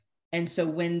And so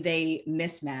when they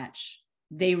mismatch,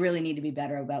 they really need to be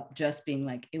better about just being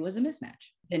like, it was a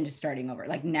mismatch, than just starting over.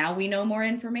 Like, now we know more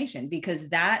information, because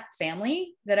that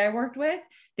family that I worked with,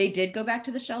 they did go back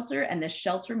to the shelter, and the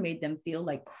shelter made them feel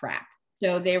like crap.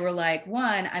 So they were like,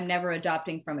 one, I'm never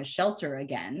adopting from a shelter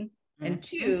again. And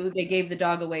two, they gave the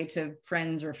dog away to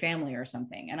friends or family or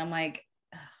something. And I'm like,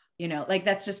 like,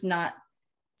 that's just not,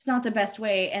 it's not the best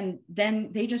way. And then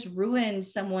they just ruined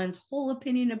someone's whole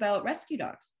opinion about rescue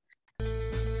dogs.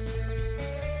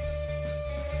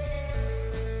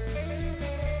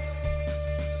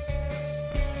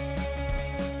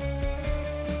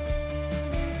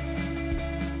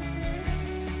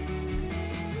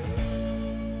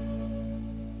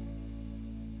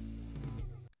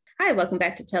 Hi, welcome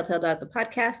back to Telltale Dog, the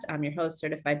podcast. I'm your host,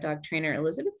 certified dog trainer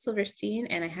Elizabeth Silverstein,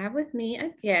 and I have with me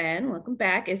again, welcome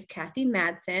back, is Kathy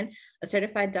Madsen, a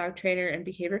certified dog trainer and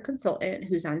behavior consultant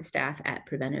who's on staff at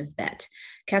Preventive Vet.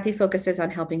 Kathy focuses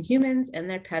on helping humans and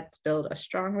their pets build a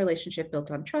strong relationship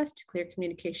built on trust, clear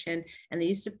communication, and the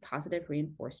use of positive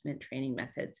reinforcement training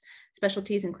methods.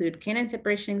 Specialties include canine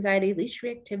separation anxiety, leash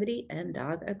reactivity, and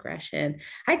dog aggression.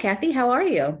 Hi, Kathy. How are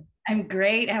you? I'm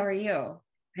great. How are you?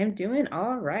 I'm doing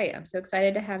all right. I'm so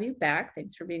excited to have you back.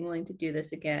 Thanks for being willing to do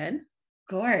this again.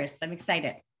 Of course. I'm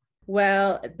excited.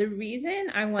 Well, the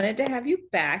reason I wanted to have you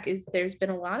back is there's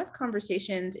been a lot of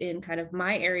conversations in kind of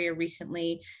my area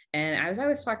recently. And as I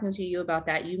was talking to you about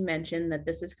that, you mentioned that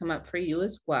this has come up for you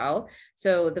as well.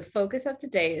 So the focus of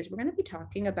today is we're going to be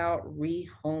talking about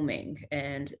rehoming.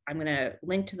 And I'm going to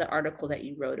link to the article that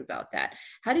you wrote about that.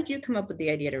 How did you come up with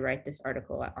the idea to write this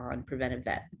article on Preventive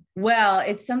Vet? Well,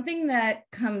 it's something that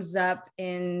comes up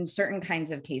in certain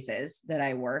kinds of cases that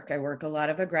I work. I work a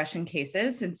lot of aggression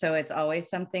cases. And so it's always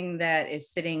something that is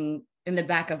sitting in the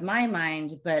back of my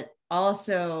mind, but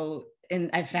also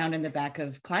I've found in the back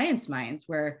of clients' minds,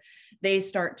 where they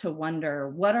start to wonder,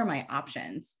 what are my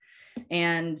options?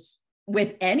 And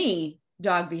with any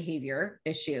dog behavior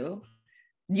issue,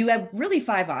 you have really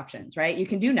 5 options, right? You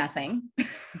can do nothing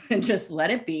and just let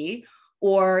it be,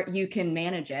 or you can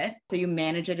manage it. So you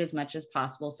manage it as much as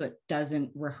possible so it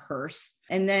doesn't rehearse.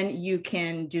 And then you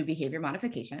can do behavior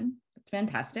modification. That's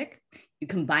fantastic. You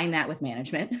combine that with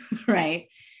management, right?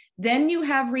 Then you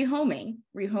have rehoming.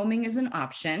 Rehoming is an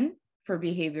option for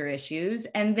behavior issues.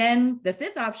 And then the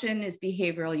 5th option is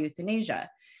behavioral euthanasia.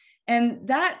 And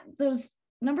those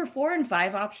number 4 and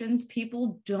 5 options,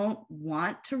 people don't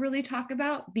want to really talk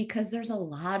about, because there's a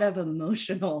lot of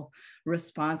emotional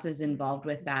responses involved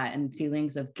with that, and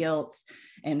feelings of guilt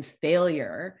and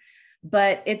failure.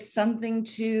 But it's something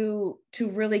to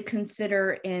really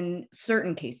consider in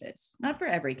certain cases, not for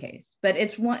every case, but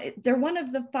they're one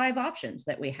of the 5 options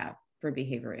that we have for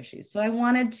behavior issues. So I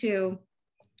wanted to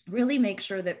really make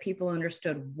sure that people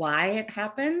understood why it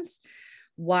happens,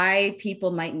 why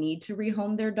people might need to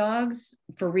rehome their dogs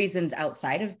for reasons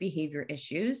outside of behavior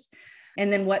issues,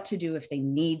 and then what to do if they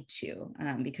need to,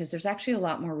 because there's actually a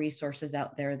lot more resources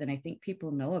out there than I think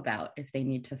people know about if they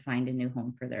need to find a new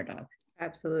home for their dog.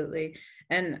 Absolutely.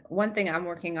 And one thing I'm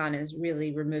working on is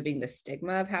really removing the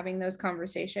stigma of having those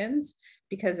conversations,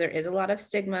 because there is a lot of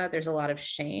stigma, there's a lot of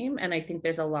shame, and I think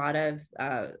there's a lot of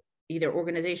either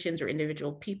organizations or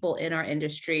individual people in our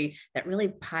industry that really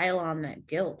pile on that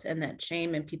guilt and that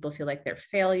shame, and people feel like they're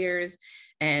failures.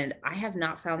 And I have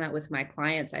not found that with my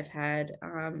clients. I've had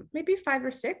maybe 5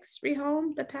 or 6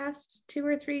 rehome the past 2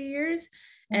 or 3 years.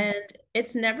 And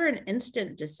it's never an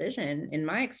instant decision in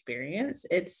my experience.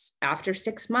 It's after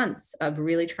 6 months of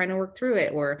really trying to work through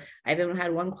it. Or I've even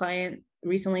had one client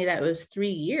recently that was 3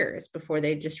 years before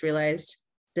they just realized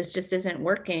this just isn't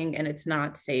working, and it's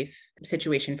not a safe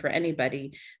situation for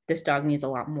anybody. This dog needs a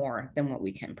lot more than what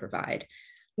we can provide.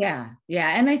 Yeah.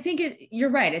 And I think you're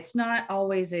right. It's not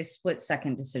always a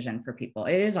split-second decision for people.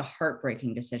 It is a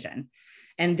heartbreaking decision,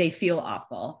 and they feel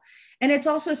awful. And it's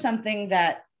also something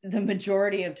that the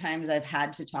majority of times I've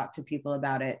had to talk to people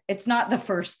about it, it's not the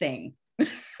first thing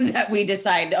that we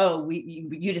decide,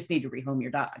 you just need to rehome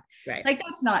your dog. Right. Like,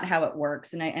 that's not how it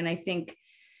works. And I think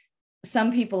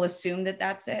some people assume that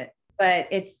that's it, but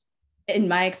it's, in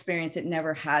my experience, it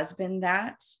never has been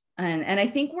that. And I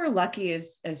think we're lucky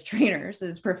as trainers,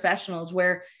 as professionals,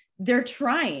 where they're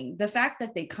trying. The fact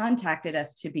that they contacted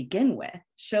us to begin with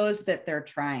shows that they're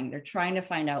trying. They're trying to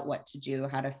find out what to do,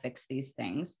 how to fix these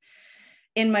things.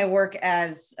 In my work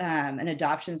as an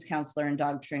adoptions counselor and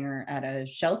dog trainer at a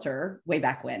shelter way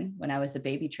back when I was a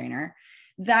baby trainer,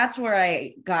 that's where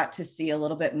I got to see a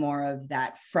little bit more of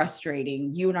that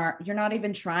frustrating. You're not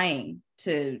even trying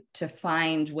to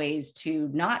find ways to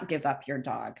not give up your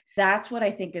dog. That's what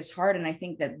I think is hard. And I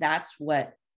think that that's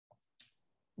what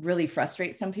really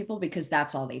frustrate some people because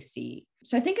that's all they see.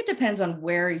 So I think it depends on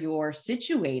where you're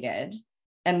situated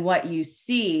and what you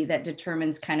see that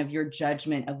determines kind of your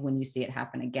judgment of when you see it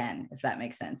happen again, if that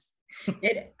makes sense.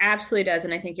 It absolutely does.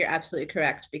 And I think you're absolutely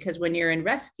correct, because when you're in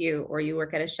rescue or you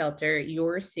work at a shelter,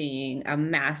 you're seeing a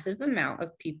massive amount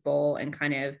of people, and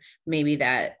kind of maybe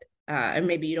that and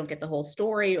maybe you don't get the whole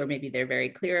story, or maybe they're very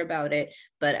clear about it,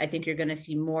 but I think you're going to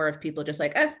see more of people just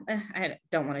like, I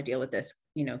don't want to deal with this,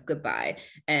 goodbye.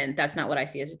 And that's not what I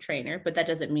see as a trainer, but that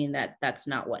doesn't mean that that's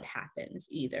not what happens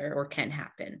either, or can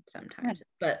happen sometimes. Yeah.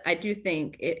 But I do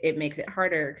think it makes it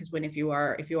harder, because if you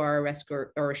are a rescue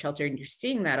or a shelter and you're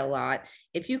seeing that a lot,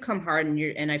 if you come hard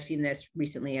and I've seen this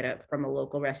recently from a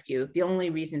local rescue, the only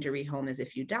reason to rehome is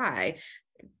if you die.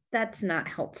 That's not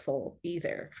helpful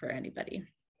either for anybody.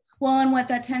 Well, and what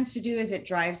that tends to do is it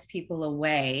drives people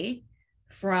away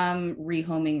from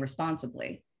rehoming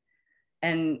responsibly.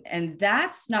 And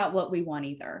that's not what we want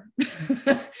either.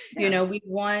 Yeah. We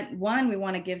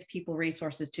want to give people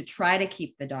resources to try to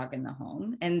keep the dog in the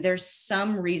home. And there's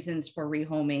some reasons for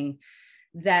rehoming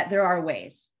that there are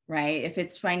ways, right? If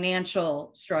it's financial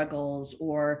struggles,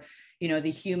 or, the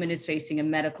human is facing a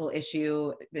medical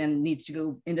issue and needs to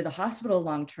go into the hospital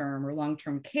long-term or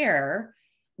long-term care,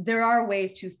 there are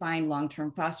ways to find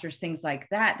long-term fosters, things like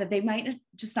that they might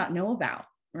just not know about,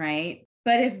 right?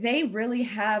 But if they really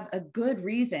have a good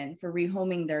reason for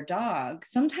rehoming their dog,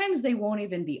 sometimes they won't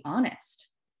even be honest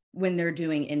when they're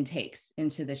doing intakes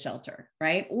into the shelter,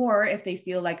 right? Or if they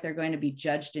feel like they're going to be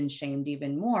judged and shamed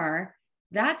even more,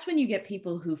 that's when you get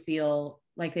people who feel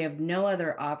like they have no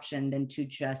other option than to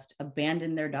just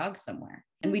abandon their dog somewhere.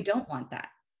 And we don't want that,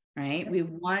 right? We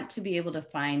want to be able to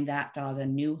find that dog a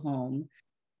new home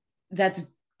that's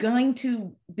going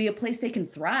to be a place they can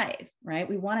thrive, right?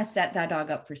 We want to set that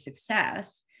dog up for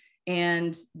success.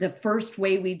 And the first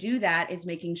way we do that is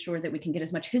making sure that we can get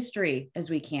as much history as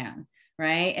we can,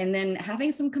 right? And then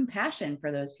having some compassion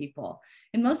for those people.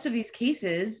 In most of these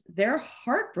cases, they're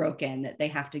heartbroken that they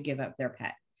have to give up their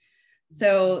pet.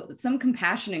 So some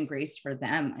compassion and grace for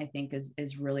them, I think,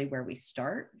 is really where we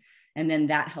start. And then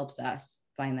that helps us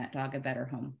find that dog a better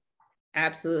home.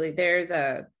 Absolutely. There's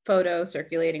a photo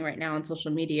circulating right now on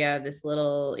social media of this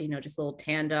little, just a little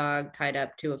tan dog tied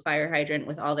up to a fire hydrant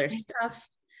with all their stuff,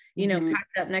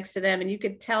 packed up next to them. And you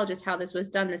could tell just how this was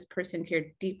done. This person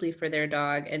cared deeply for their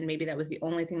dog, and maybe that was the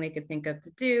only thing they could think of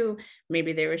to do.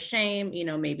 Maybe there was shame,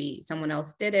 maybe someone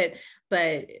else did it.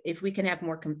 But if we can have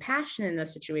more compassion in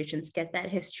those situations, get that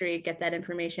history, get that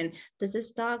information. Does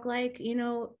this dog like,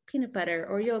 peanut butter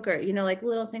or yogurt? Like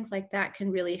little things like that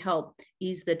can really help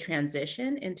ease the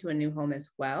transition into a new home as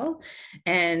well,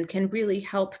 and can really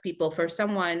help people. For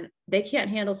someone, they can't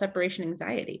handle separation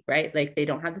anxiety, right? Like they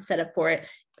don't have the setup for it.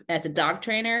 As a dog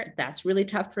trainer, that's really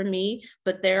tough for me,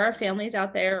 but there are families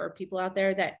out there or people out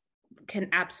there that can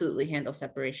absolutely handle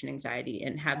separation anxiety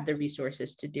and have the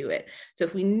resources to do it. So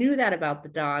if we knew that about the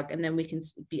dog, and then we can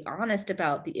be honest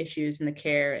about the issues and the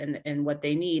care and what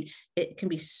they need, it can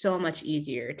be so much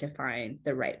easier to find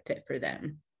the right fit for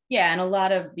them. Yeah. And a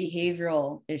lot of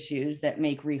behavioral issues that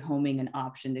make rehoming an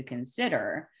option to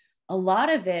consider, a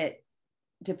lot of it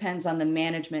depends on the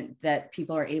management that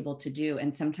people are able to do.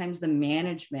 And sometimes the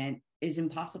management is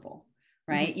impossible,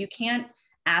 right? Mm-hmm. You can't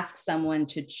ask someone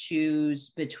to choose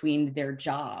between their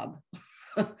job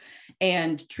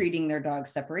and treating their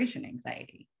dog's separation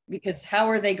anxiety, because how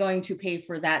are they going to pay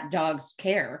for that dog's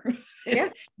care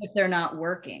if they're not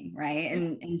working, right?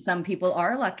 And some people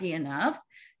are lucky enough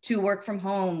to work from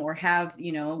home or have,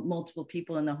 multiple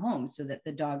people in the home so that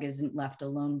the dog isn't left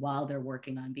alone while they're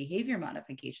working on behavior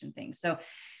modification things. So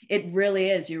it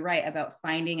really is, you're right about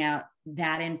finding out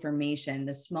that information,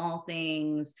 the small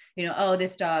things,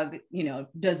 this dog,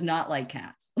 does not like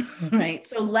cats, right?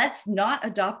 So let's not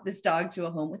adopt this dog to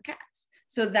a home with cats.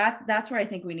 So that's where I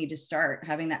think we need to start,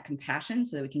 having that compassion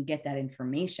so that we can get that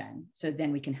information. So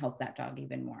then we can help that dog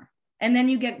even more. And then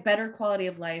you get better quality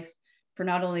of life for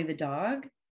not only the dog,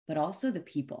 but also the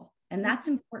people. And that's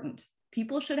important.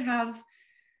 People should have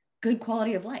good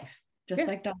quality of life, just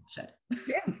like dogs should.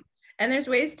 Yeah. And there's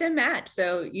ways to match.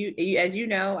 So you, as you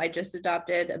know, I just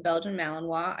adopted a Belgian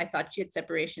Malinois. I thought she had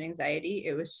separation anxiety.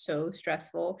 It was so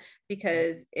stressful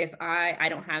because if I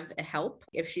don't have help,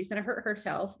 if she's going to hurt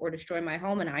herself or destroy my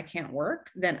home and I can't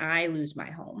work, then I lose my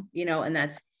home, and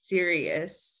that's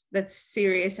serious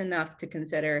enough to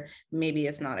consider maybe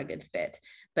it's not a good fit.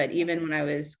 But even when I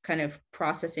was kind of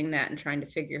processing that and trying to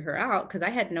figure her out, because I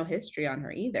had no history on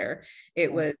her either,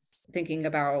 it was thinking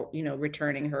about,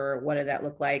 returning her. What did that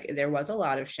look like? There was a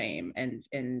lot of shame and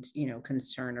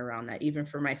concern around that, even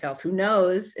for myself, who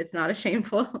knows it's not a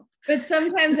shameful. But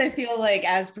sometimes I feel like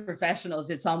as professionals,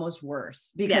 it's almost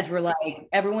worse because we're like,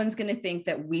 everyone's going to think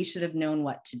that we should have known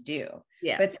what to do.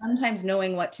 Yeah. But sometimes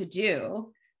knowing what to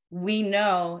do, we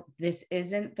know this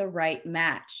isn't the right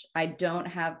match. I don't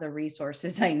have the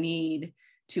resources I need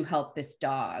to help this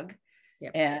dog.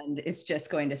 Yep. And it's just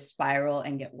going to spiral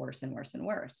and get worse and worse and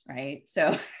worse. Right.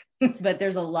 So, but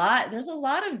there's a lot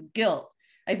of guilt,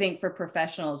 I think, for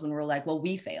professionals when we're like, well,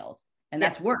 we failed. And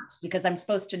that's worse because I'm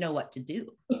supposed to know what to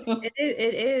do.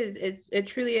 It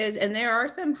truly is. And there are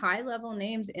some high level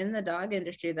names in the dog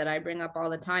industry that I bring up all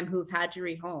the time who've had to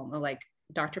rehome, or like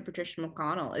Dr. Patricia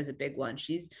McConnell is a big one.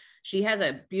 She has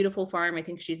a beautiful farm. I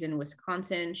think she's in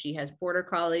Wisconsin. She has border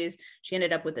collies. She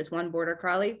ended up with this one border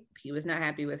collie. He was not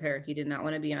happy with her. He did not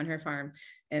want to be on her farm.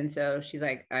 And so she's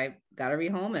like, I got to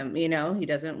rehome him. He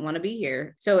doesn't want to be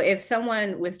here. So if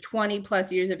someone with 20 plus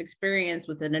years of experience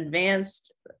with an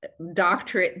advanced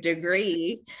doctorate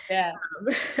degree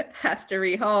has to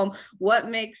rehome, what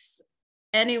makes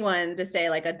anyone to say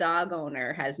like a dog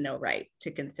owner has no right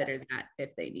to consider that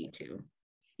if they need to?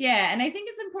 Yeah. And I think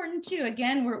it's important too.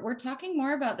 Again, we're talking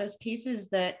more about those cases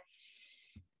that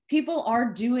people are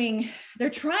doing,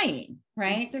 they're trying,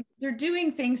 right? They're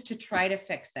doing things to try to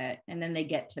fix it. And then they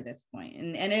get to this point.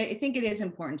 And I think it is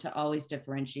important to always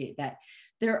differentiate that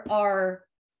there are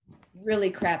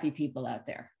really crappy people out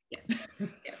there. Yes.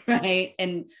 Right.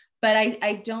 But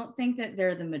I don't think that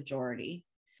they're the majority.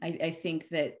 I think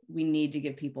that we need to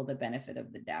give people the benefit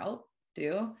of the doubt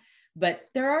too. But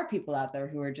there are people out there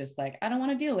who are just like, I don't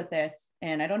want to deal with this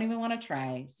and I don't even want to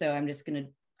try. So I'm just going to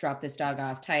drop this dog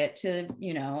off, tie it to,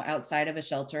 outside of a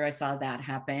shelter. I saw that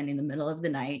happen in the middle of the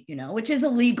night, which is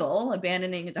illegal.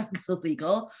 Abandoning a dog is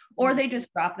illegal. Or they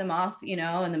just drop them off, in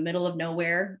the middle of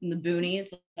nowhere in the boonies,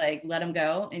 like let them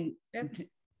go and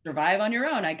survive on your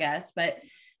own, I guess. But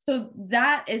so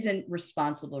that isn't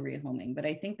responsible rehoming. But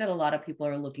I think that a lot of people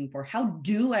are looking for, how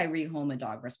do I rehome a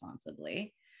dog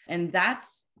responsibly? And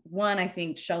that's one, I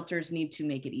think shelters need to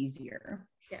make it easier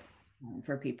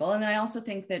for people. And I also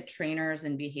think that trainers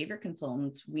and behavior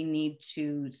consultants, we need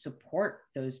to support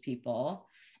those people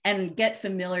and get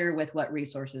familiar with what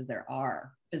resources there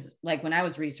are. Because like when I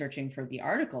was researching for the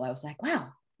article, I was like, wow,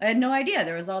 I had no idea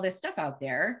there was all this stuff out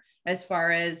there as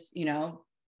far as,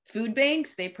 food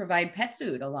banks, they provide pet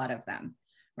food, a lot of them,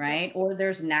 right? Or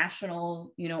there's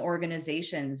national,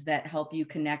 organizations that help you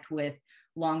connect with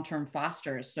long-term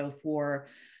fosters. So for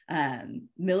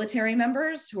military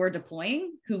members who are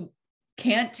deploying, who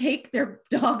can't take their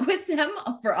dog with them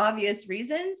for obvious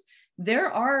reasons,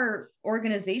 there are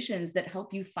organizations that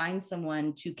help you find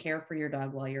someone to care for your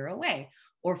dog while you're away.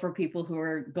 Or for people who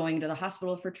are going to the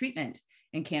hospital for treatment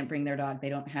and can't bring their dog, they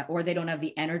don't have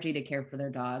the energy to care for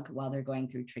their dog while they're going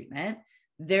through treatment.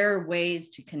 There are ways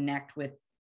to connect with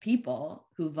people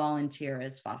who volunteer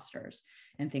as fosters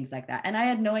and things like that. And I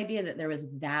had no idea that there was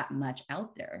that much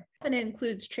out there. And it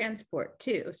includes transport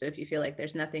too. So if you feel like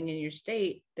there's nothing in your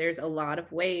state, there's a lot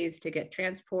of ways to get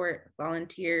transport,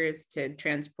 volunteers to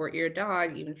transport your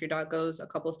dog. Even if your dog goes a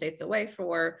couple states away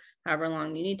for however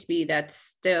long you need to be, that's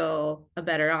still a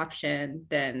better option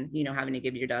than, having to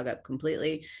give your dog up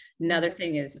completely. Another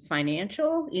thing is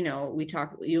financial.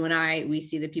 You and I, we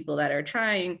see the people that are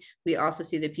trying. We also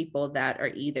see the people that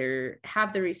are either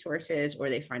have the resources or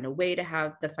they find a way to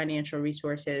have the financial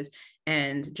resources.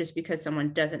 And just because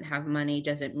someone doesn't have money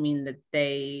doesn't mean that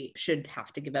they should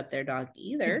have to give up their dog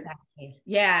either. Exactly.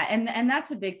 Yeah. And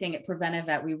that's a big thing at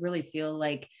Prevent-A-Vet. We really feel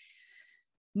like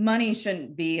money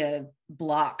shouldn't be a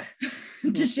block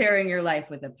to sharing your life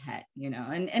with a pet,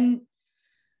 and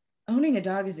owning a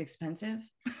dog is expensive.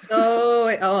 So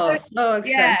expensive.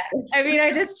 Yeah. I mean,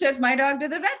 I just took my dog to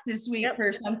the vet this week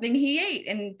for something he ate,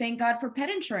 and thank God for pet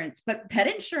insurance, but pet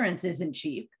insurance isn't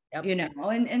cheap.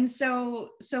 And so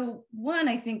one,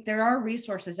 I think there are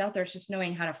resources out there. It's just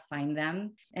knowing how to find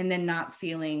them and then not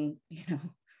feeling,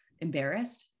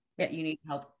 embarrassed that you need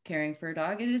help caring for a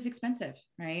dog. It is expensive,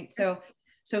 right?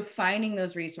 So finding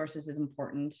those resources is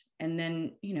important. And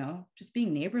then, just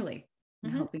being neighborly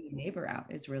and helping your neighbor out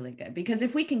is really good, because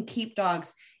if we can keep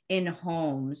dogs in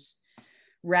homes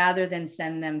rather than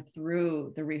send them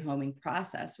through the rehoming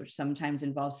process, which sometimes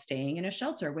involves staying in a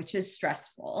shelter, which is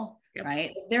stressful,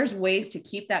 right? If there's ways to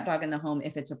keep that dog in the home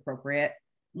if it's appropriate,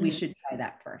 we should try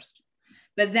that first.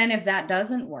 But then if that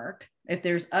doesn't work, If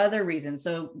there's other reasons,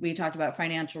 so we talked about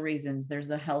financial reasons, there's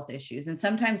the health issues. And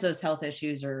sometimes those health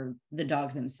issues are the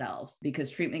dogs themselves,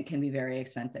 because treatment can be very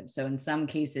expensive. So in some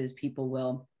cases, people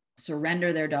will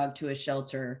surrender their dog to a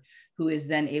shelter who is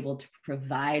then able to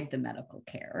provide the medical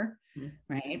care,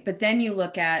 right? But then you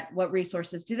look at what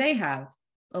resources do they have?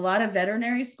 A lot of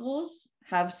veterinary schools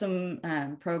have some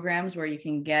programs where you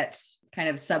can get kind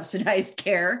of subsidized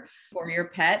care for your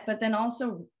pet, but then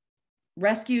also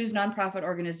rescues, nonprofit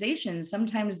organizations,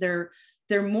 sometimes they're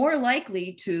more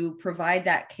likely to provide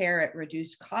that care at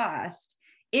reduced cost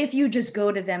if you just go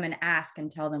to them and ask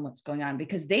and tell them what's going on,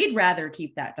 because they'd rather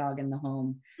keep that dog in the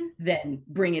home than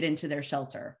bring it into their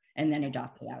shelter and then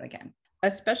adopt it out again.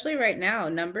 Especially right now,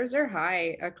 numbers are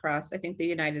high across, I think, the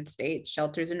United States.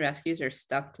 Shelters and rescues are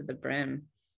stuffed to the brim.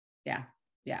 Yeah.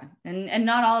 And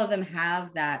not all of them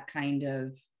have that kind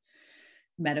of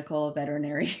medical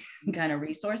veterinary kind of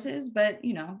resources, but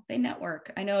they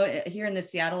network. I know here in the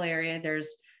Seattle area,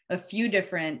 there's a few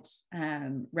different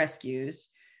rescues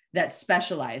that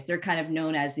specialize. They're kind of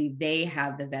known as they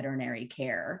have the veterinary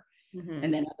care.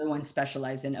 And then other ones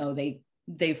specialize in,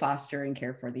 they foster and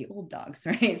care for the old dogs,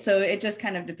 right? So it just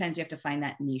kind of depends. You have to find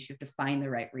that niche. You have to find the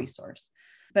right resource.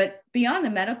 But beyond the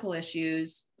medical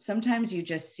issues, sometimes you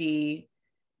just see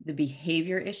the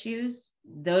behavior issues.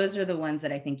 Those are the ones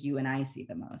that I think you and I see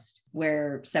the most,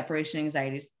 where separation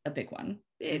anxiety is a big one.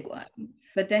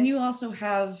 But then you also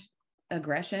have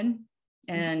aggression.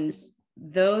 And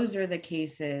those are the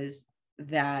cases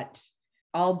that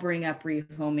I'll bring up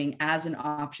rehoming as an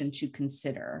option to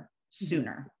consider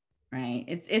sooner, right?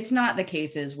 It's not the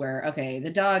cases where, okay, the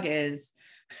dog is,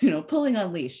 pulling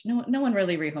on leash. No one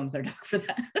really rehomes their dog for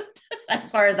that,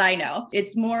 as far as I know.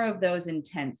 It's more of those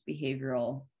intense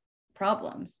behavioral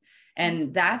problems.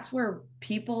 And that's where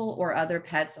people or other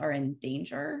pets are in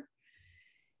danger.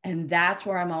 And that's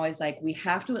where I'm always like, we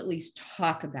have to at least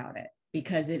talk about it,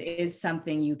 because it is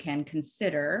something you can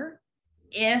consider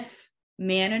if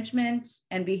management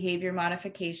and behavior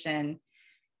modification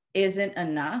isn't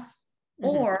enough,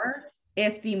 or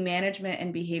if the management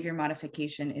and behavior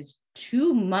modification is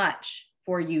too much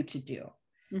for you to do.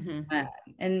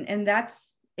 And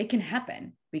that's, it can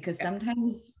happen, because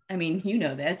sometimes,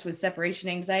 this with separation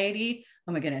anxiety,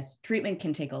 oh my goodness, treatment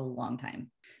can take a long time.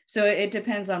 So it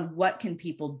depends on what can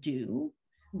people do,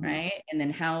 right? And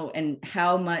then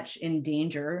how much in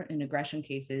danger in aggression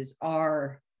cases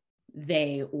are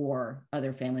they or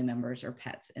other family members or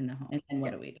pets in the home, and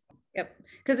what do we do? Yep.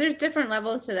 Because there's different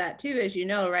levels to that too, as you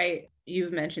know, right?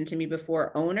 You've mentioned to me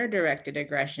before, owner directed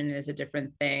aggression is a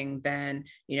different thing than,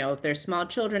 if there's small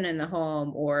children in the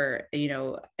home, or,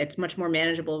 it's much more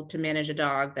manageable to manage a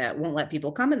dog that won't let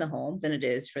people come in the home than it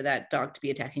is for that dog to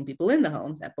be attacking people in the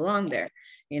home that belong there,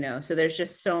 so there's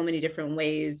just so many different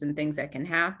ways and things that can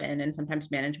happen. And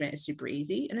sometimes management is super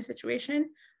easy in a situation.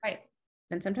 Right.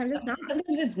 And sometimes it's not.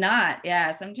 Sometimes it's not.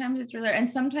 Yeah. Sometimes it's really, and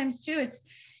sometimes too,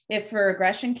 if for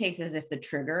aggression cases, if the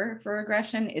trigger for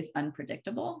aggression is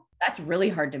unpredictable, that's really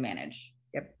hard to manage.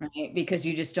 Yep. Right. Because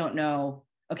you just don't know,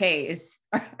 okay,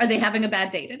 are they having a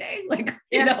bad day today? Like,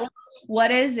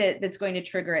 what is it that's going to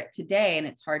trigger it today? And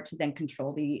it's hard to then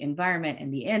control the environment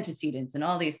and the antecedents and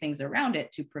all these things around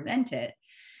it to prevent it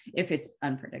if it's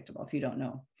unpredictable, if you don't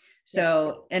know.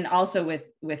 So, and also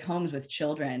with homes with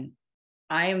children,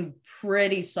 I am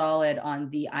pretty solid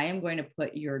on I am going to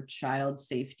put your child's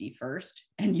safety first,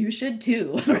 and you should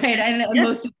too, right? I know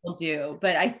most people do,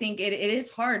 but I think it is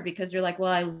hard, because you're like,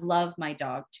 well, I love my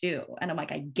dog too. And I'm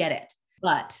like, I get it,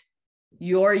 but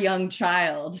your young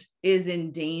child is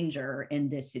in danger in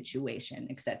this situation,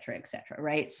 et cetera,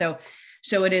 right? So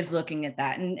it is looking at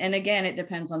that. And again, it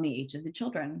depends on the age of the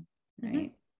children,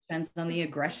 right? Depends on the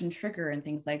aggression trigger and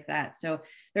things like that. So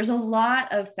there's a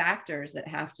lot of factors that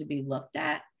have to be looked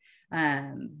at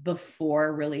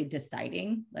before really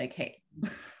deciding, like, hey,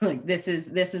 like this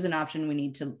is an option we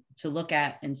need to look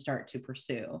at and start to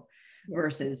pursue,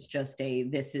 versus just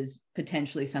this is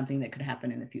potentially something that could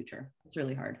happen in the future. It's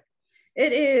really hard.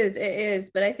 It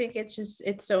is, but I think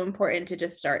it's so important to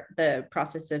just start the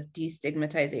process of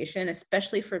destigmatization,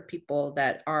 especially for people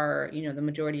that are, the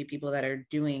majority of people that are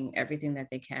doing everything that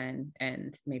they can,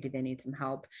 and maybe they need some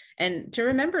help. And to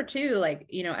remember too, like,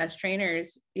 as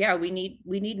trainers, we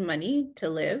need money to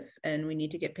live, and we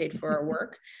need to get paid for our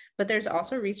work, but there's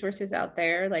also resources out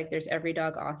there. Like there's Every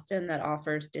Dog Austin that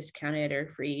offers discounted or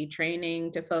free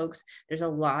training to folks. There's a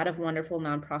lot of wonderful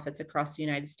nonprofits across the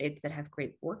United States that have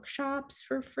great workshops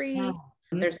for free. Yeah.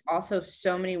 There's also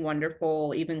so many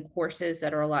wonderful even courses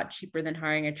that are a lot cheaper than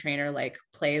hiring a trainer, like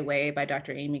Play Away by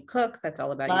Dr. Amy Cook. That's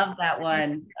all about love that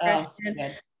one. Oh, so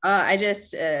good. I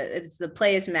just, it's the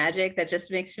play is magic that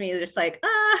just makes me just like,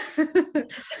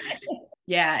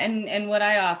 Yeah. And what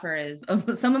I offer is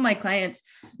some of my clients,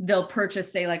 they'll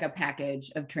purchase, say, like a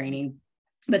package of training,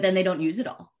 but then they don't use it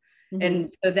all. Mhm.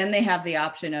 And so then they have the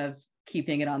option of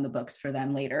keeping it on the books for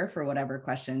them later for whatever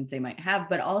questions they might have.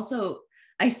 But also,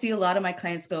 I see a lot of my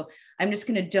clients go, I'm just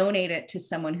going to donate it to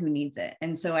someone who needs it.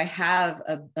 And so I have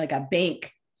a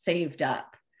bank saved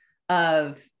up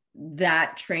of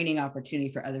that training opportunity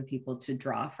for other people to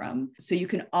draw from. So you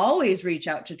can always reach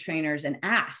out to trainers and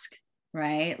ask,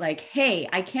 right? Like, hey,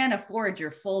 I can't afford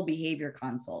your full behavior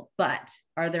consult, but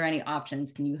are there any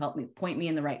options? Can you help me, point me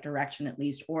in the right direction at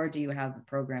least? Or do you have a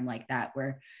program like that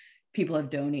where people have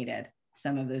donated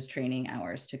some of those training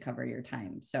hours to cover your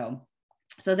time? So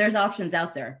there's options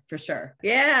out there for sure.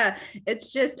 Yeah.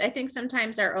 It's just, I think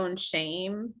sometimes our own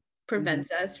shame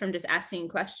prevents us from just asking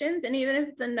questions. And even if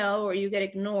it's a no, or you get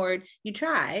ignored, you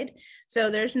tried. So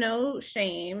there's no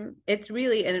shame. It's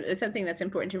really, and it's something that's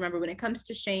important to remember when it comes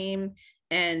to shame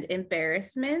and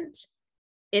embarrassment.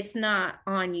 It's not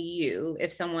on you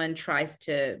if someone tries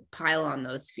to pile on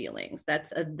those feelings.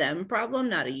 That's a them problem,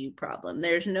 not a you problem.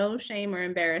 There's no shame or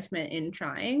embarrassment in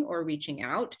trying or reaching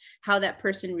out. How that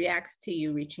person reacts to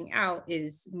you reaching out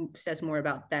says more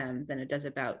about them than it does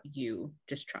about you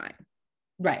just trying.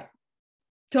 Right.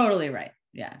 Totally right.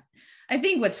 Yeah. I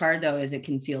think what's hard though is it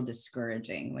can feel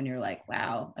discouraging when you're like,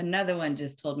 wow, another one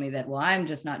just told me that, well, I'm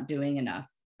just not doing enough.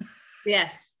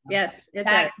 Yes. Yes.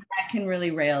 That can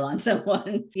really rail on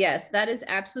someone. Yes, that is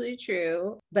absolutely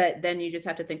true. But then you just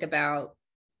have to think about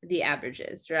the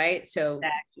averages, right? So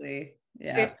exactly.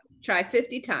 Yeah. Try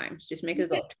 50 times, just make a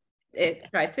goal.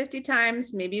 Try 50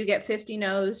 times, maybe you get 50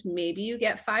 no's, maybe you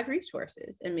get 5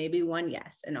 resources and maybe 1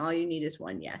 yes. And all you need is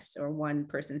 1 yes, or one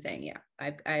person saying, yeah,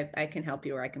 I can help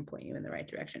you, or I can point you in the right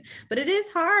direction. But it is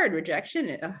hard.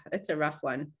 Rejection, it's a rough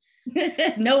one.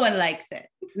 No one likes it.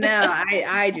 No,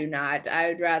 I do not. I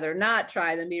would rather not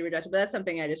try than be rejected, but that's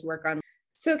something I just work on.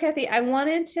 So Kathy, I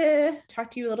wanted to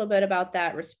talk to you a little bit about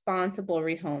that responsible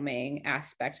rehoming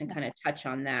aspect and kind of touch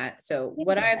on that. So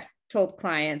what I've told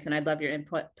clients, and I'd love your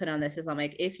input on this, is I'm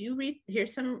like, if you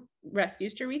here's some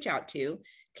rescues to reach out to,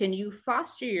 can you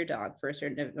foster your dog for a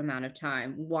certain amount of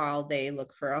time while they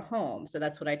look for a home? So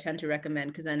that's what I tend to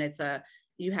recommend, because then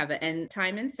you have an end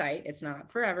time in sight. It's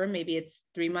not forever. Maybe it's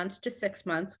 3 months to 6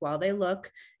 months while they look,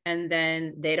 and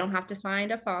then they don't have to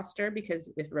find a foster,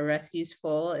 because if a rescue's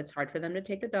full, it's hard for them to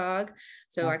take a dog.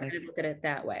 So I kind of look at it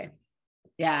that way.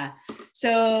 Yeah.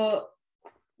 So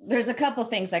there's a couple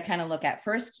things I kind of look at.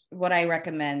 First, what I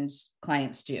recommend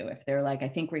clients do if they're like, I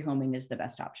think rehoming is the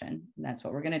best option, that's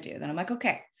what we're going to do. Then I'm like,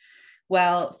 okay,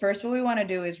 well, first, what we want to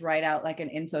do is write out like an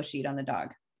info sheet on the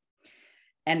dog.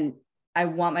 And I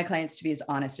want my clients to be as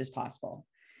honest as possible.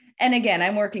 And again,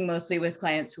 I'm working mostly with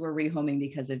clients who are rehoming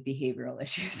because of behavioral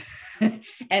issues.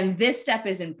 And this step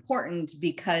is important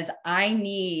because I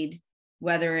need,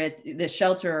 whether it's the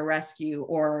shelter or rescue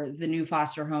or the new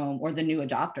foster home or the new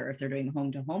adopter, if they're doing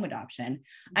home-to-home adoption,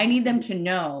 I need them to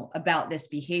know about this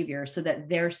behavior so that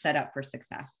they're set up for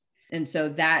success. And so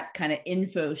that kind of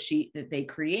info sheet that they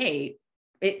create,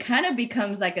 it kind of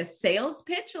becomes like a sales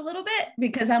pitch a little bit,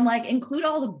 because I'm like, include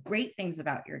all the great things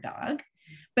about your dog,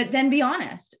 but then be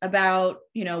honest about,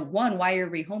 one, why you're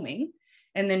rehoming.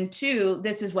 And then 2,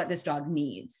 this is what this dog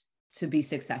needs to be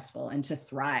successful and to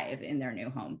thrive in their new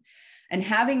home. And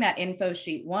having that info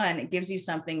sheet, 1, it gives you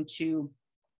something to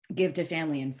give to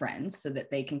family and friends so that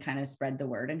they can kind of spread the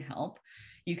word and help.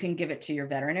 You can give it to your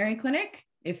veterinary clinic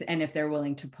if they're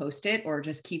willing to post it, or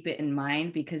just keep it in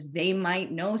mind, because they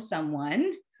might know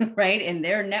someone, right, in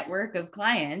their network of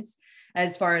clients,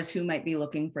 as far as who might be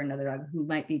looking for another dog who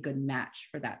might be a good match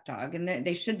for that dog. And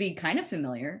they should be kind of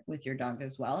familiar with your dog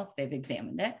as well if they've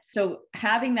examined it. So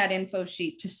having that info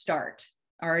sheet to start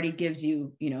already gives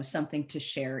you, something to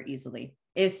share easily.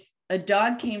 If a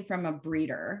dog came from a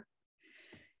breeder,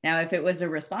 now, if it was a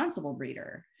responsible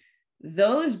breeder,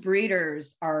 those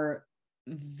breeders are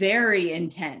very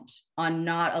intent on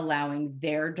not allowing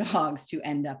their dogs to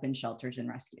end up in shelters and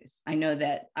rescues. I know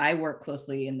that I work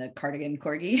closely in the Cardigan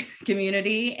Corgi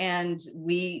community, and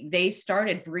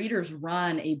breeders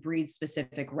run a breed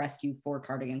specific rescue for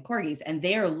Cardigan Corgis, and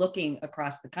they are looking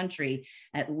across the country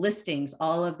at listings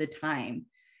all of the time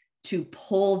to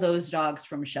pull those dogs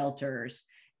from shelters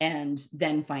and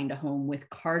then find a home with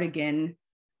Cardigan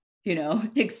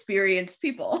experienced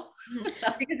people.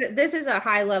 Because this is a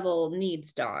high level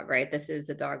needs dog, right? This is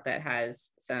a dog that has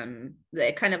some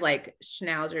kind of like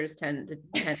schnauzers tend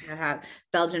to have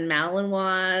Belgian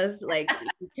Malinois, like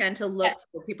you tend to look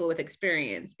for people with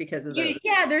experience because of those.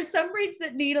 Yeah, there's some breeds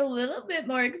that need a little bit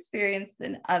more experience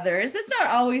than others. It's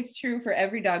not always true for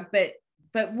every dog, but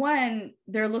one,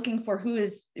 they're looking for who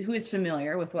is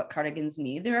familiar with what Cardigans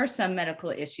need. There are some medical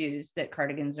issues that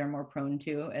Cardigans are more prone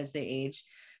to as they age,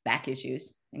 back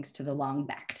issues, thanks to the long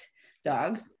backed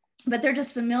dogs, but they're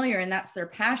just familiar and that's their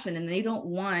passion. And they don't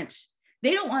want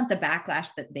the backlash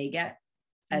that they get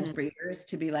as breeders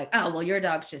to be like, oh, well, your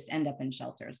dogs just end up in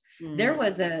shelters. There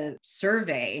was a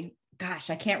survey,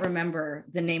 gosh, I can't remember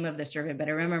the name of the survey, but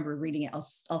I remember reading it.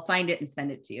 I'll find it and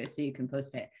send it to you so you can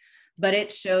post it. But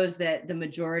it shows that the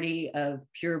majority of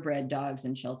purebred dogs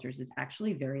in shelters is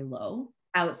actually very low,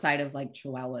 outside of like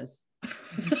Chihuahuas.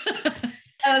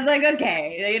 I was like,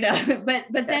 okay,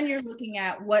 but then you're looking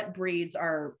at what breeds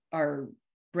are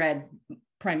bred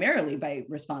primarily by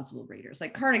responsible breeders.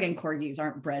 Like Cardigan Corgis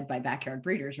aren't bred by backyard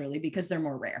breeders really because they're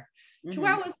more rare.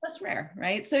 Chihuahuas less rare,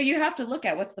 right? So you have to look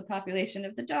at what's the population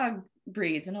of the dog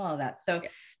breeds and all of that. So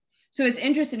it's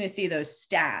interesting to see those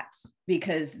stats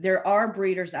because there are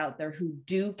breeders out there who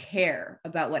do care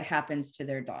about what happens to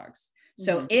their dogs.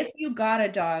 So if you got a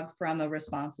dog from a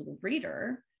responsible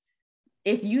breeder,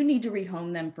 if you need to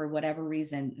rehome them for whatever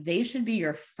reason, they should be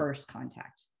your first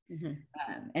contact.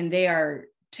 And they are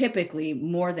typically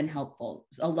more than helpful.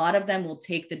 A lot of them will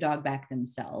take the dog back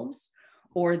themselves,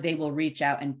 or they will reach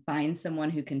out and find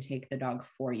someone who can take the dog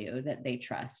for you that they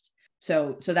trust.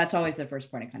 So that's always the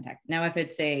first point of contact. Now, if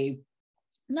it's a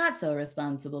not so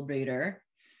responsible breeder,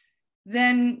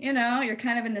 then, you're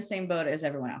kind of in the same boat as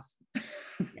everyone else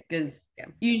because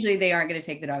usually they aren't going to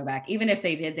take the dog back. Even if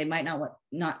they did, they might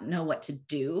not know what to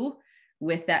do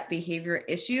with that behavior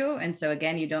issue. And so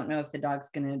again, you don't know if the dog's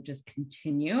going to just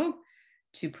continue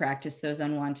to practice those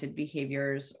unwanted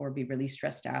behaviors or be really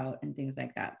stressed out and things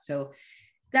like that. So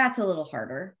that's a little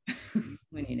harder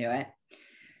when you do it.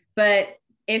 But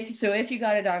if you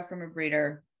got a dog from a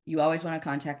breeder, you always want to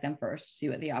contact them first, see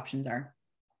what the options are.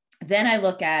 Then I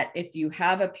look at if you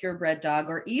have a purebred dog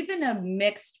or even a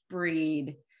mixed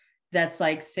breed that's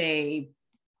like, say,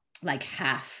 like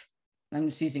half, I'm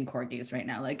just using Corgis right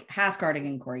now, like half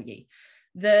Cardigan Corgi.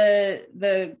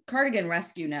 The Cardigan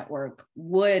Rescue Network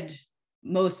would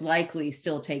most likely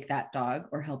still take that dog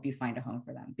or help you find a home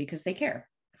for them because they care,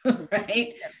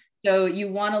 right? So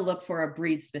you want to look for a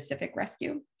breed specific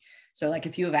rescue. So like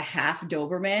if you have a half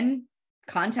Doberman,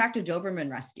 contact a Doberman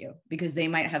rescue because they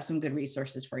might have some good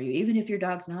resources for you. Even if your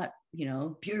dog's not,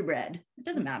 purebred, it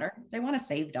doesn't matter. They want to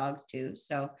save dogs too.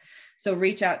 So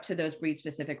reach out to those breed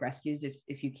specific rescues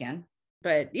if you can.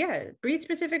 But yeah, breed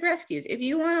specific rescues. If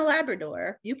you want a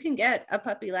Labrador, you can get a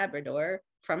puppy Labrador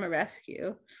from a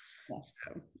rescue.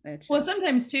 Yes. Well,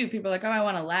 sometimes too, people are like, oh, I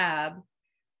want a lab,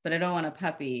 but I don't want a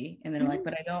puppy. And then like,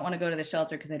 but I don't want to go to the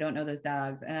shelter because I don't know those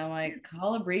dogs. And I'm like,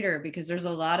 call a breeder because there's a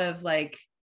lot of like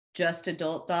just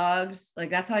adult dogs. Like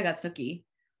that's how I got Sookie.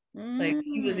 Like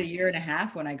he was 1.5 years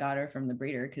when I got her from the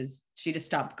breeder because she just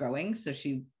stopped growing. So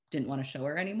she didn't want to show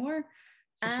her anymore.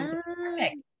 So she's like,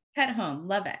 perfect, pet home,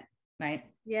 love it. Right.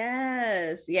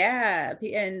 Yes. Yeah.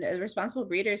 And responsible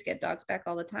breeders get dogs back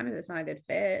all the time if it's not a good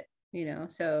fit,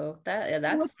 so that's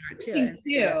smart too.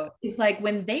 It's like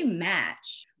when they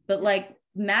match, but like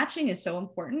matching is so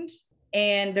important.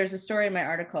 And there's a story in my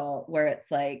article where it's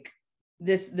like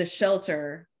the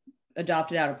shelter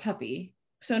adopted out a puppy.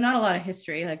 So not a lot of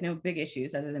history, like no big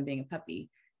issues other than being a puppy,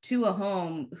 to a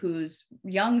home whose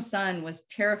young son was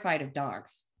terrified of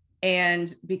dogs.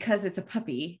 And because it's a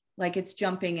puppy, like it's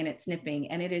jumping and it's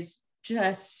nipping and it is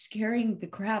just scaring the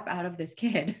crap out of this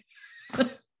kid.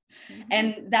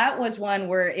 And that was one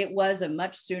where it was a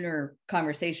much sooner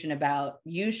conversation about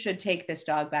you should take this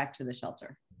dog back to the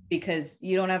shelter because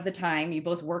you don't have the time. You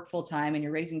both work full time and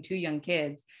you're raising 2 young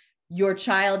kids. Your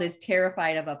child is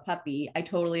terrified of a puppy. I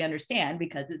totally understand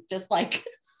because it's just like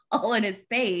all in its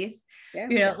face,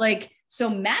 so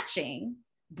matching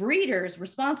breeders,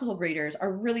 responsible breeders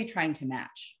are really trying to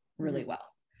match really well.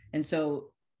 And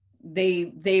so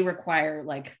they require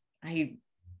like, I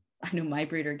know my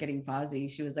breeder getting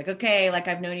Fozzie, she was like, okay, like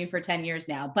I've known you for 10 years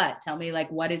now, but tell me like,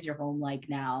 what is your home like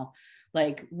now?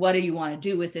 Like, what do you want to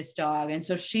do with this dog? And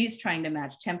so she's trying to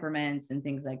match temperaments and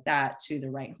things like that to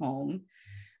the right home.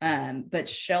 But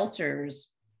shelters,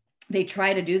 they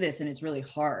try to do this and it's really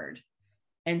hard.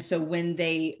 And so when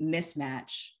they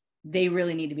mismatch, they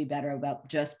really need to be better about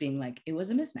just being like, it was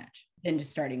a mismatch. than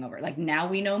just starting over. Like now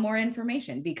we know more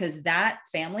information because that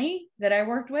family that I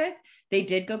worked with, they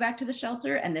did go back to the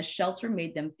shelter and the shelter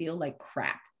made them feel like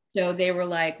crap. So they were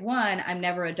like, one, I'm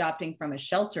never adopting from a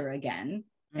shelter again.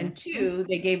 And two,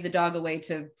 they gave the dog away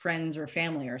to friends or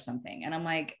family or something. And I'm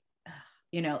like,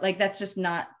 like that's just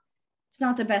not, it's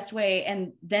not the best way.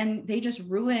 And then they just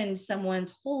ruined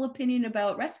someone's whole opinion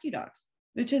about rescue dogs,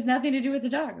 which has nothing to do with the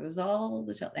dog. It was all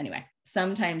the shelter. Anyway,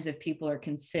 sometimes if people are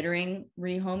considering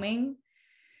rehoming,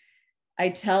 I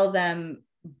tell them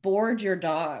board your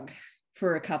dog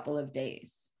for a couple of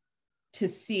days to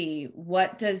see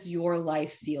what does your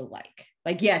life feel like.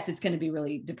 Like, yes, it's going to be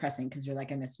really depressing because you're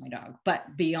like, I miss my dog.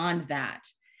 But beyond that,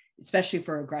 especially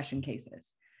for aggression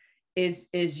cases, is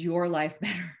your life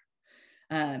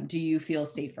better? Do you feel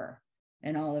safer?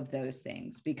 And all of those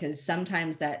things, because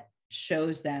sometimes that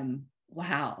shows them,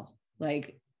 wow,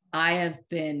 like I have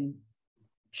been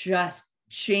just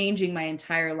changing my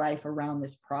entire life around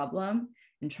this problem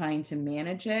and trying to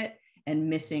manage it and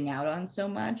missing out on so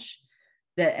much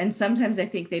that, and sometimes I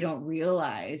think they don't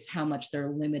realize how much they're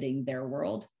limiting their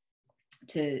world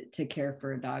to care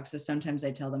for a dog. So sometimes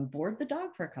I tell them board the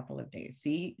dog for a couple of days,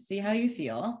 see how you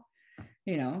feel,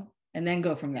 and then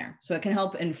go from there. So it can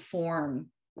help inform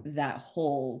that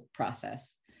whole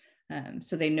process.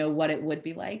 So they know what it would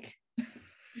be like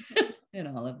and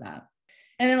all of that.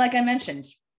 And then, like I mentioned,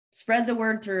 spread the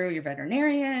word through your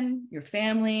veterinarian, your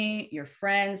family, your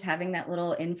friends, having that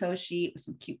little info sheet with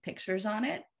some cute pictures on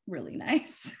it. Really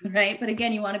nice, right? But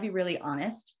again, you want to be really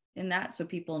honest in that so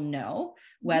people know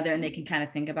whether, and they can kind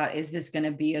of think about, is this going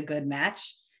to be a good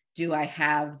match? Do I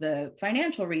have the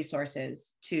financial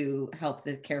resources to help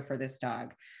the care for this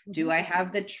dog? Do I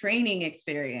have the training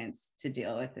experience to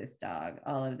deal with this dog?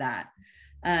 All of that.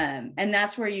 And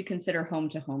that's where you consider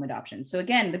home-to-home adoption. So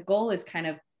again, the goal is kind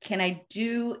of, can I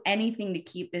do anything to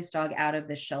keep this dog out of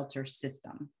the shelter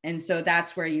system? And so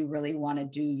that's where you really want to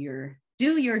do your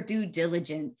due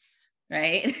diligence,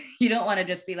 right? You don't want to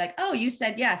just be like, oh, you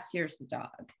said yes, here's the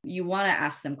dog. You want to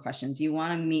ask them questions. You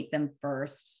want to meet them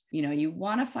first. You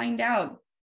want to find out,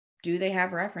 do they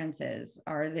have references?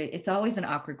 It's always an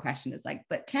awkward question. It's like,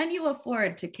 but can you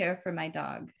afford to care for my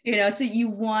dog? So you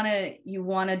want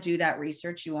to do that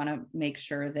research. You want to make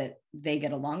sure that they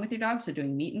get along with your dog. So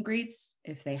doing meet and greets,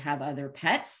 if they have other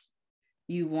pets,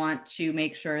 you want to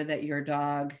make sure that your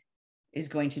dog is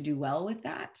going to do well with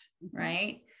that,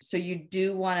 right? So you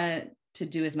do want to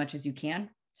do as much as you can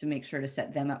to make sure to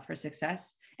set them up for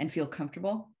success and feel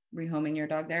comfortable rehoming your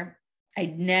dog there. I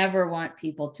never want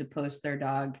people to post their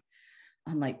dog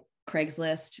on like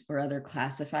Craigslist or other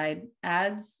classified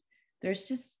ads. There's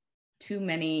just too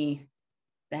many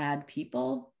bad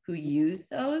people who use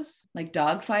those, like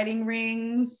dog fighting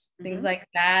rings, things like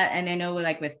that. And I know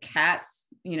like with cats,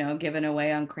 given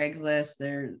away on Craigslist,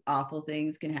 there awful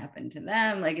things can happen to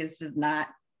them. Like it's just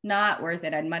not worth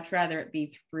it. I'd much rather it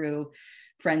be through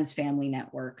friends, family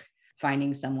network,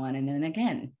 finding someone, and then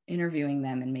again, interviewing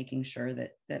them and making sure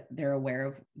that they're aware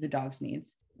of the dog's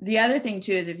needs. The other thing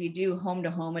too, is if you do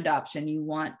home-to-home adoption, you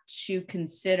want to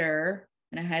consider,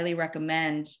 and I highly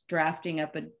recommend, drafting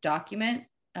up a document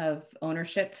of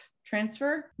ownership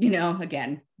transfer.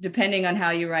 Again, depending on how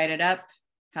you write it up,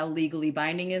 how legally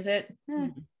binding is it?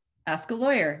 Ask a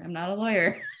lawyer. I'm not a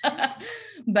lawyer.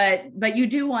 but you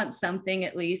do want something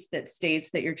at least that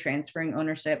states that you're transferring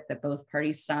ownership, that both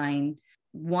parties sign.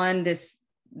 One, this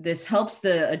helps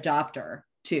the adopter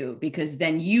too, because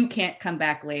then you can't come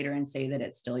back later and say that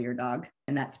it's still your dog.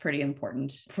 And that's pretty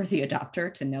important for the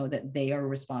adopter to know that they are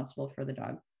responsible for the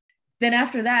dog. Then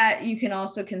after that, you can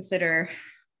also consider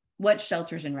what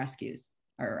shelters and rescues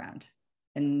are around.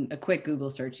 And a quick Google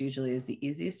search usually is the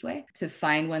easiest way to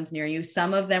find ones near you.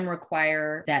 Some of them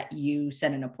require that you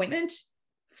set an appointment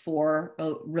for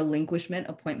a relinquishment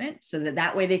appointment so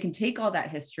that way they can take all that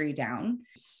history down.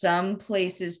 Some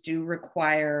places do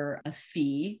require a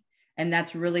fee, and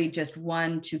that's really just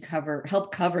one to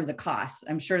help cover the costs.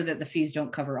 I'm sure that the fees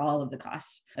don't cover all of the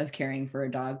costs of caring for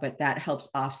a dog, but that helps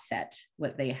offset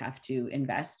what they have to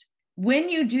invest. When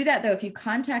you do that though, if you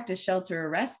contact a shelter or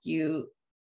rescue,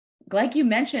 like you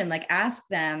mentioned, like ask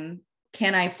them,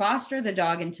 can I foster the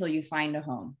dog until you find a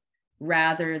home,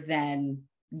 rather than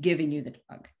giving you the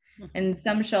dog? And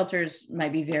some shelters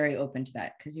might be very open to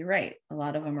that, because you're right, a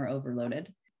lot of them are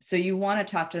overloaded. So you want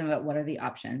to talk to them about what are the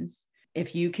options.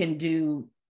 If you can do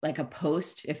like a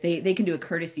post, if they can do a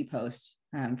courtesy post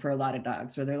for a lot of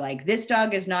dogs, where they're like, this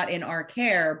dog is not in our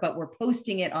care, but we're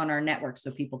posting it on our network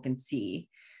so people can see.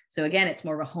 So again, it's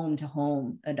more of a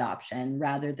home-to-home adoption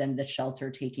rather than the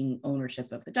shelter taking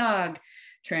ownership of the dog,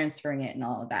 transferring it and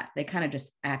all of that. They kind of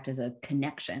just act as a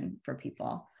connection for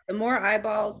people. The more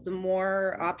eyeballs, the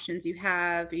more options you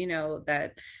have,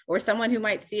 that, or someone who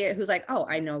might see it who's like, oh,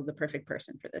 I know the perfect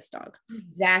person for this dog.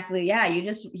 Exactly. Yeah.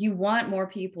 You want more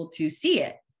people to see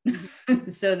it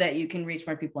so that you can reach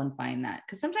more people and find that.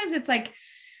 Because sometimes it's like,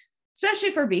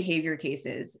 especially for behavior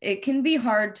cases, it can be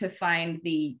hard to find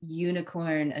the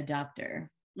unicorn adopter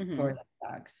for the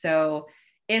dog. So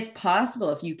if possible,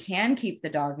 if you can keep the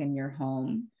dog in your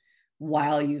home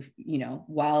while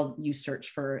you search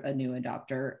for a new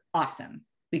adopter, awesome,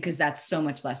 because that's so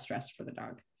much less stress for the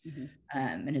dog.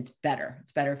 And it's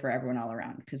better for everyone all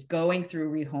around, because going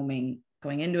through rehoming,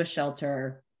 going into a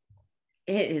shelter,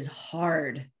 it is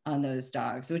hard on those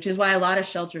dogs, which is why a lot of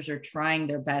shelters are trying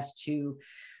their best to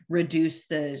reduce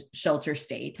the shelter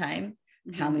stay time.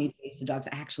 How many days the dog's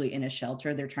actually in a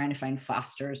shelter. They're trying to find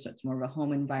fosters, so it's more of a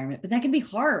home environment, but that can be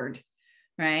hard,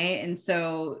 right? And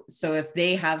so if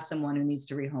they have someone who needs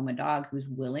to rehome a dog who's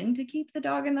willing to keep the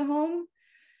dog in the home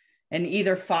and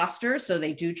either foster, so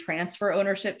they do transfer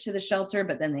ownership to the shelter,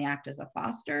 but then they act as a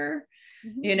foster,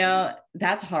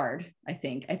 that's hard. I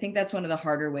think that's one of the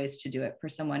harder ways to do it for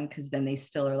someone, because then they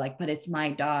still are like, but it's my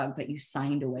dog, but you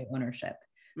signed away ownership.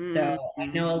 So I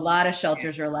know a lot of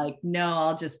shelters are like, no,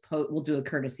 I'll just we'll do a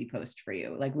courtesy post for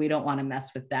you. Like, we don't want to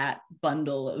mess with that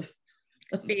bundle of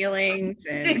feelings.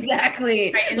 And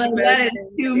exactly. Like, that is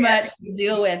too much to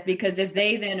deal with, because if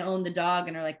they then own the dog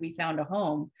and are like, we found a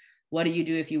home, what do you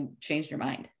do if you changed your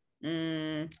mind?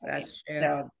 That's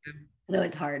true. So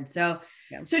it's hard. So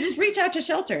just reach out to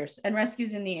shelters and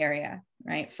rescues in the area,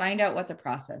 right? Find out what the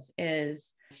process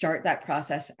is. Start that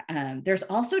process. There's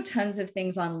also tons of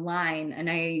things online, and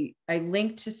I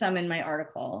linked to some in my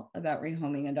article about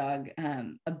rehoming a dog,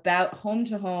 about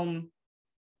home-to-home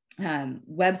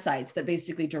websites that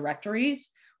basically directories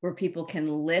where people can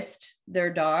list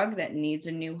their dog that needs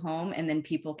a new home, and then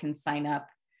people can sign up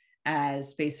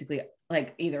as basically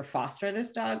like either foster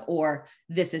this dog or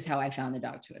this is how I found the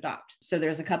dog to adopt. So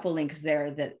there's a couple links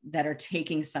there that are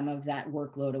taking some of that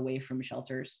workload away from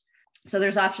shelters. So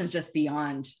there's options just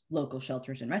beyond local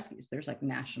shelters and rescues. There's like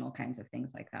national kinds of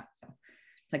things like that. So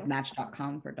it's like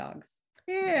match.com for dogs.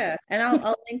 Yeah. And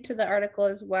I'll link to the article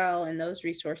as well and those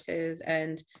resources.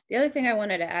 And the other thing I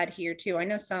wanted to add here too, I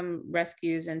know some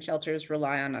rescues and shelters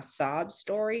rely on a sob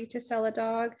story to sell a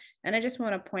dog. And I just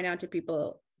want to point out to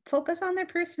people, focus on their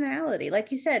personality.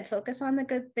 Like you said, focus on the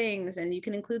good things, and you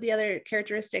can include the other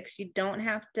characteristics. You don't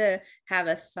have to have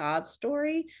a sob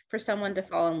story for someone to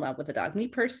fall in love with a dog. Me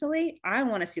personally, I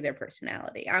want to see their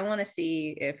personality. I want to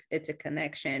see if it's a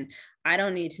connection. I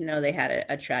don't need to know they had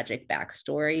a tragic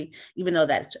backstory, even though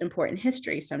that's important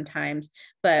history sometimes,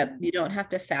 but you don't have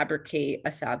to fabricate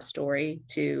a sob story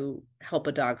to help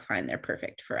a dog find their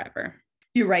perfect forever.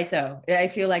 You're right, though. I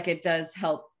feel like it does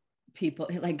help people.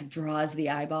 It like draws the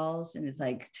eyeballs and it's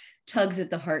like tugs at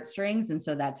the heartstrings. And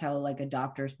so that's how like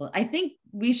adopters will. I think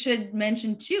we should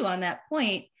mention too on that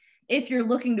point, if you're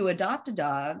looking to adopt a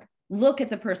dog, look at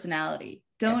the personality.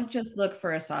 Don't just look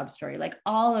for a sob story. Like,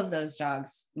 all of those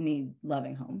dogs need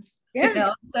loving homes.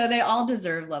 So they all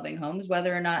deserve loving homes,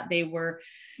 whether or not they were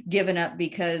given up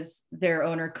because their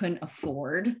owner couldn't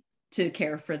afford to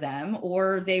care for them,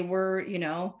 or they were,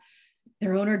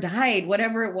 their owner died,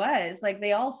 whatever it was. Like,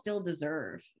 they all still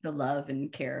deserve the love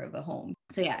and care of a home.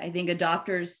 So yeah, I think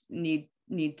adopters need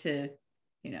to,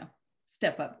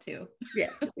 step up too.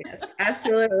 Yes,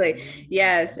 absolutely.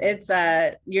 Yes, it's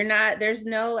there's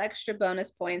no extra bonus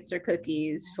points or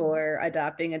cookies for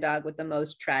adopting a dog with the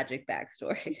most tragic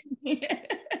backstory.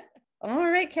 All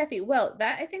right, Kathy. Well,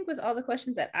 that I think was all the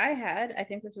questions that I had. I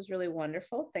think this was really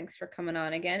wonderful. Thanks for coming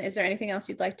on again. Is there anything else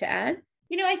you'd like to add?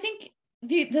 I think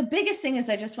the biggest thing is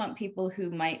I just want people who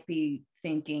might be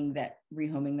thinking that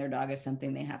rehoming their dog is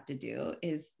something they have to do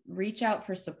is reach out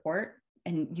for support.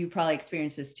 And you probably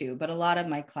experience this too, but a lot of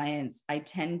my clients, I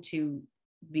tend to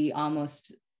be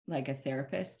almost like a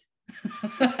therapist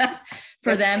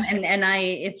for them. And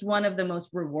it's one of the most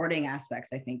rewarding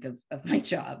aspects, I think, of my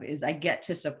job is I get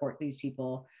to support these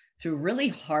people through really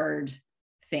hard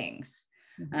things.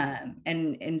 And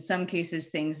in some cases,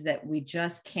 things that we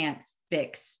just can't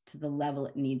fix to the level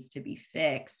it needs to be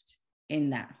fixed in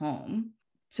that home.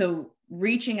 So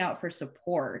reaching out for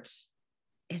support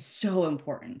is so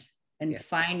important. And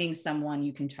finding someone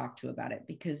you can talk to about it,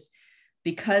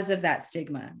 because of that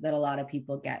stigma that a lot of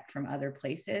people get from other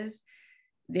places,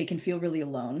 they can feel really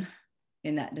alone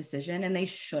in that decision, and they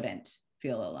shouldn't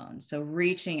feel alone. So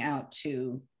reaching out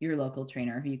to your local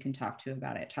trainer who you can talk to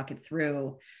about it, talk it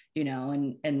through,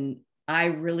 and I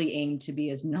really aim to be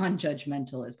as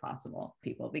non-judgmental as possible,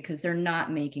 people, because they're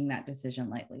not making that decision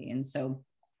lightly. And so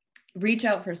reach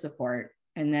out for support.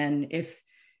 And then if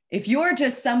If you're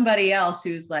just somebody else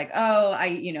who's like, oh,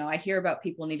 I hear about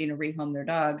people needing to rehome their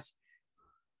dogs,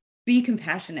 be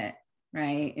compassionate,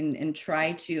 right? And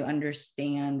try to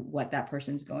understand what that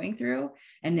person's going through.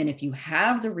 And then if you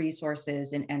have the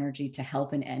resources and energy to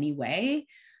help in any way,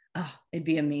 oh, it'd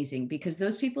be amazing, because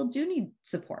those people do need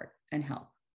support and help,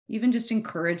 even just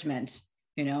encouragement,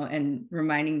 and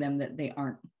reminding them that they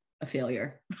aren't a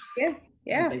failure. Yeah.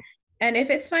 Yeah. And if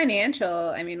it's financial,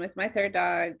 I mean, with my third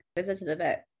dog, visit to the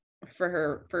vet for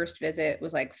her first visit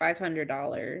was like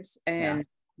 $500. And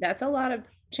that's a lot of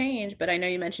change. But I know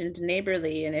you mentioned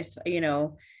Neighborly. And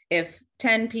if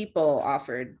 10 people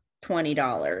offered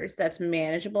 $20, that's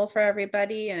manageable for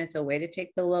everybody. And it's a way to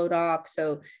take the load off.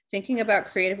 So thinking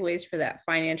about creative ways for that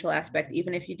financial aspect,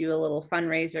 even if you do a little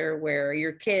fundraiser where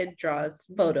your kid draws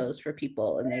photos for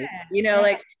people and they,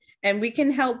 and we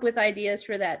can help with ideas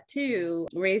for that too,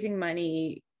 raising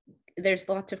money. There's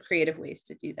lots of creative ways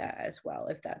to do that as well,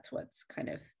 if that's what's kind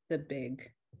of the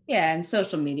big. Yeah. And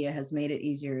social media has made it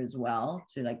easier as well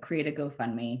to like create a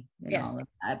GoFundMe and all of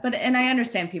that. And I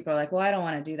understand people are like, well, I don't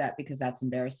want to do that because that's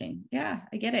embarrassing. Yeah,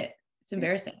 I get it. It's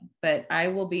embarrassing, but I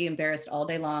will be embarrassed all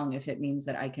day long if it means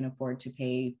that I can afford to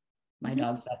pay my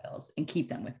dog's vet bills and keep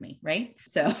them with me. Right.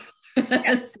 So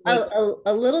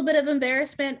a little bit of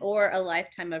embarrassment or a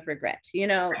lifetime of regret,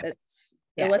 it's,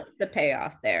 what's the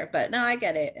payoff there? But no, I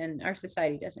get it. And our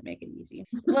society doesn't make it easy.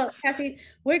 Well, Kathy,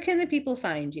 where can the people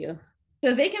find you?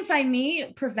 So they can find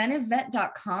me.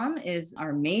 PreventiveVet.com is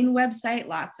our main website.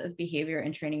 Lots of behavior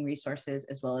and training resources,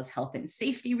 as well as health and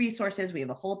safety resources. We have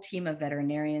a whole team of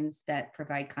veterinarians that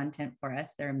provide content for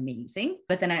us. They're amazing.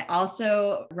 But then I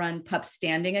also run Pup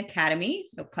Standing Academy.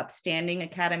 So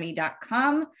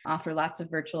pupstandingacademy.com, offer lots of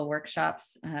virtual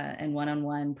workshops and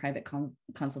one-on-one private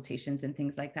consultations and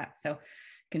things like that. So you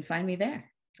can find me there.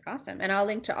 Awesome. And I'll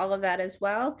link to all of that as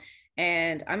well.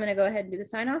 And I'm going to go ahead and do the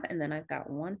sign off. And then I've got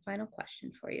one final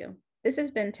question for you. This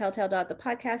has been Telltale Dog, the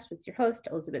podcast, with your host,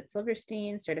 Elizabeth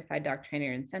Silverstein, certified dog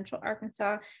trainer in Central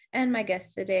Arkansas, and my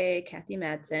guest today, Kathy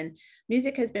Madsen.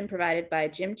 Music has been provided by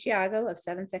Jim Chiago of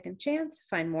 7 Second Chance.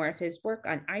 Find more of his work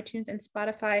on iTunes and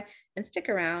Spotify, and stick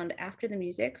around after the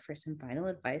music for some final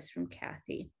advice from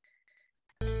Kathy.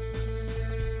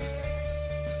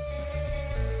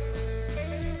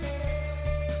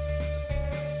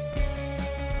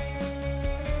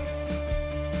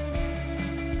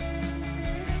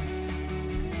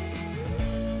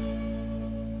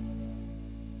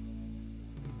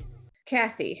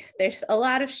 Kathy, there's a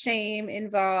lot of shame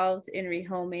involved in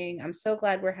rehoming. I'm so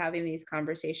glad we're having these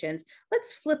conversations.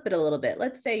 Let's flip it a little bit.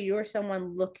 Let's say you're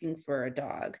someone looking for a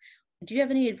dog. Do you have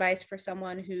any advice for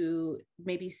someone who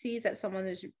maybe sees that someone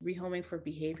is rehoming for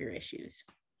behavior issues?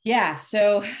 Yeah.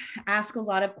 So ask a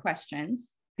lot of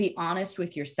questions. Be honest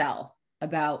with yourself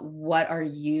about what are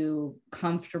you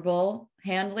comfortable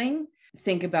handling.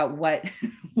 Think about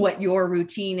what your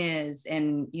routine is.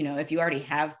 And, if you already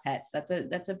have pets,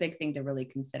 that's a big thing to really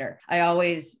consider. I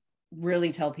always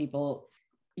really tell people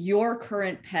your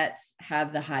current pets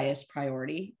have the highest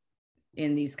priority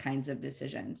in these kinds of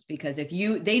decisions, because they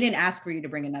didn't ask for you to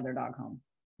bring another dog home.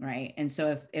 Right. And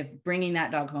so if bringing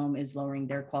that dog home is lowering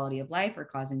their quality of life or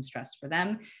causing stress for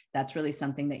them, that's really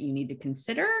something that you need to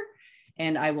consider.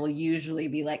 And I will usually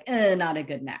be like, not a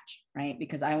good match. Right.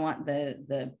 Because I want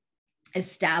the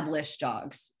established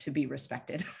dogs to be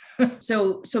respected.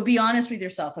 So be honest with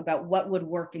yourself about what would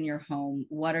work in your home.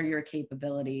 What are your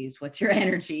capabilities? What's your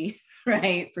energy,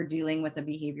 right, for dealing with a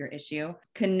behavior issue?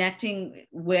 Connecting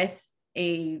with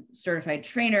a certified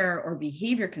trainer or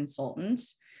behavior consultant,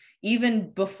 even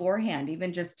beforehand,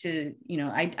 even just to,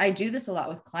 I do this a lot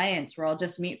with clients where I'll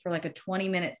just meet for like a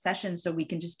 20-minute session so we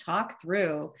can just talk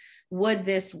through, would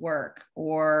this work?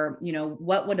 Or,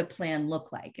 what would a plan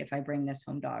look like if I bring this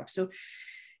home dog?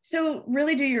 So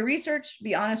really do your research,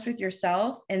 be honest with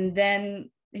yourself, and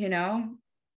then,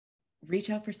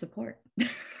 reach out for support. It's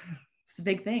a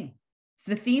big thing.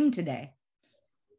 It's the theme today.